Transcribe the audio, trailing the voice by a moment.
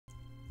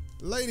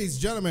Ladies,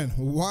 gentlemen,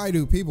 why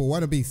do people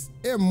want to be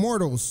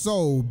immortal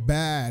so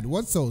bad?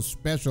 What's so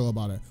special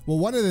about it? Well,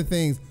 one of the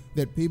things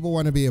that people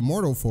want to be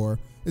immortal for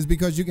is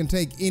because you can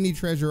take any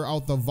treasure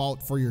out the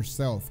vault for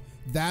yourself.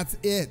 That's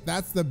it.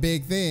 That's the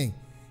big thing.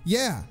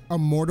 Yeah,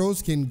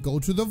 immortals can go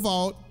to the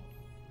vault,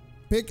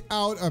 pick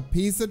out a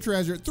piece of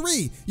treasure.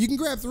 You can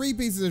grab 3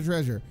 pieces of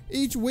treasure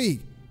each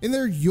week, and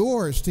they're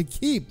yours to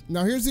keep.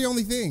 Now, here's the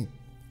only thing.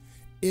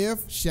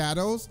 If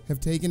shadows have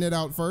taken it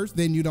out first,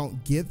 then you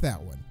don't get that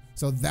one.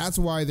 So that's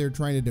why they're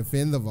trying to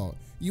defend the vault.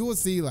 You will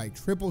see like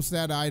triple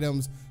stat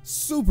items,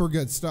 super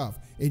good stuff,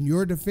 and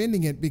you're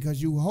defending it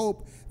because you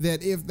hope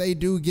that if they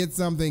do get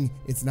something,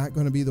 it's not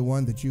going to be the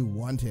one that you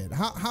wanted.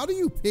 How do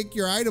you pick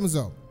your items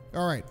though?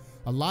 All right,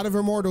 a lot of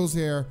immortals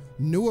here,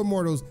 new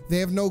immortals, they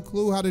have no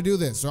clue how to do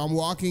this. So I'm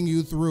walking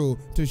you through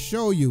to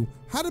show you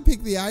how to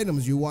pick the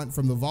items you want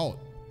from the vault.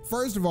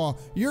 First of all,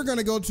 you're going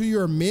to go to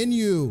your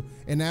menu,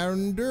 and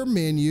under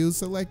menu,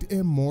 select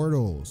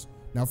immortals.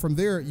 Now from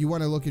there, you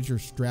want to look at your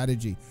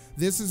strategy.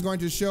 This is going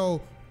to show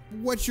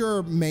what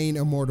your main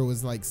immortal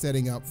is like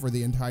setting up for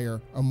the entire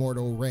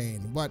immortal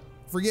reign. But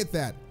forget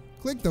that.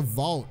 Click the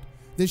vault.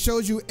 This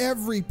shows you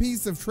every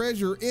piece of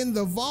treasure in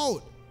the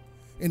vault.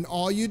 And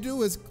all you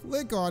do is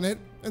click on it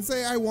and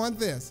say, I want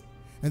this.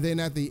 And then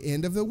at the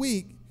end of the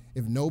week,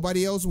 if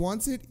nobody else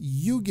wants it,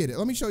 you get it.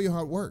 Let me show you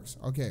how it works.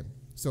 Okay,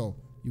 so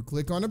you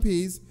click on a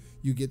piece,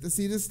 you get to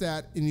see the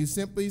stat, and you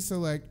simply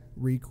select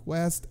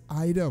request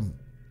item.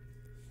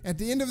 At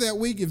the end of that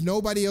week, if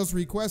nobody else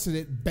requested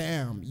it,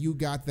 bam, you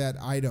got that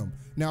item.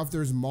 Now, if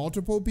there's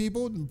multiple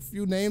people, a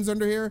few names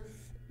under here,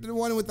 the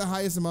one with the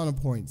highest amount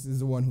of points is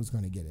the one who's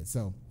going to get it.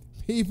 So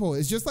people,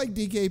 it's just like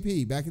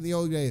DKP back in the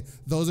old days.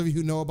 Those of you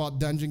who know about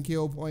dungeon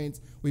kill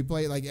points, we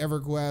played like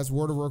EverQuest,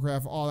 World of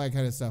Warcraft, all that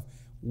kind of stuff.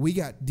 We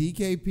got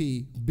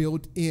DKP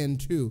built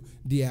into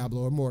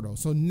Diablo Immortal.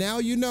 So now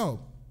you know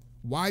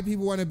why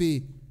people want to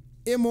be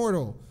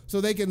immortal.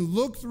 So they can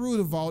look through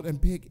the vault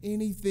and pick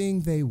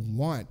anything they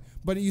want.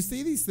 But you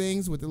see these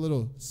things with the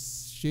little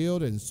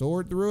shield and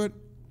sword through it?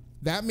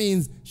 That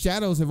means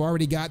shadows have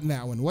already gotten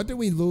that one. What did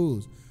we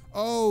lose?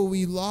 Oh,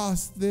 we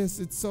lost this.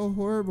 It's so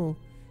horrible.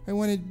 I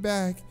want it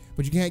back.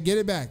 But you can't get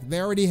it back. They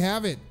already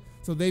have it.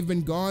 So they've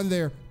been gone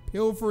there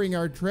pilfering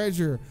our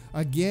treasure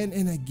again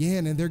and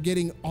again. And they're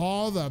getting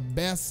all the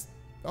best.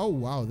 Oh,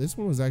 wow. This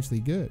one was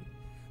actually good.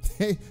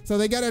 So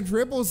they got a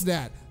triple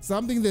stat.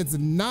 Something that's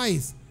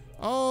nice.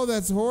 Oh,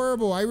 that's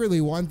horrible. I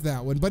really want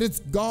that one, but it's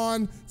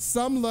gone.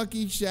 Some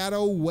lucky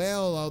shadow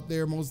whale out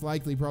there most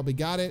likely probably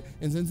got it.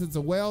 And since it's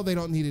a whale, they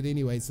don't need it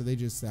anyway, so they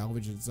just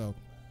salvage it. So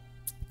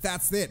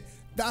that's it.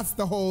 That's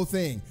the whole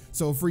thing.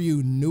 So for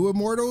you new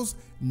immortals,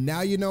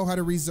 now you know how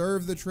to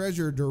reserve the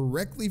treasure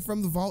directly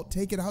from the vault,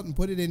 take it out and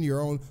put it in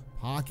your own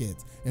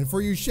pockets. And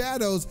for you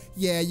shadows,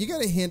 yeah, you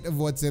got a hint of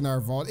what's in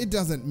our vault. It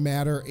doesn't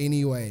matter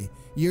anyway.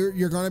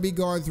 You're going to be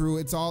going through.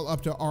 It's all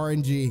up to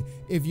RNG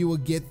if you will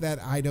get that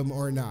item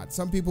or not.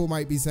 Some people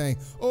might be saying,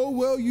 oh,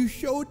 well, you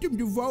showed them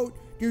the vault.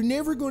 They're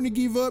never going to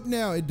give up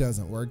now. It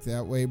doesn't work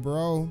that way,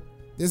 bro.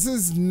 This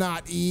is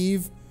not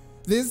Eve.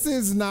 This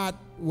is not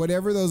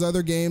whatever those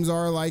other games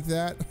are like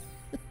that.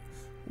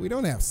 We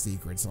don't have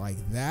secrets like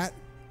that.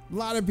 A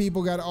lot of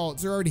people got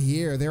alts. They're already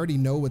here. They already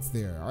know what's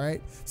there, all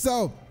right?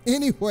 So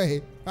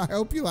anyway, I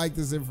hope you like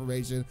this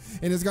information,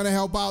 and it's going to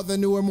help out the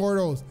new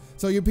immortals.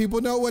 So you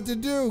people know what to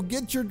do.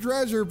 Get your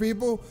treasure,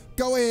 people.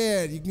 Go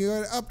ahead. You can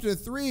go up to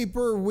 3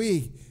 per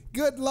week.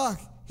 Good luck.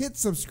 Hit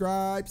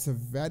subscribe.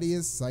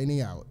 Savadious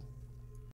signing out.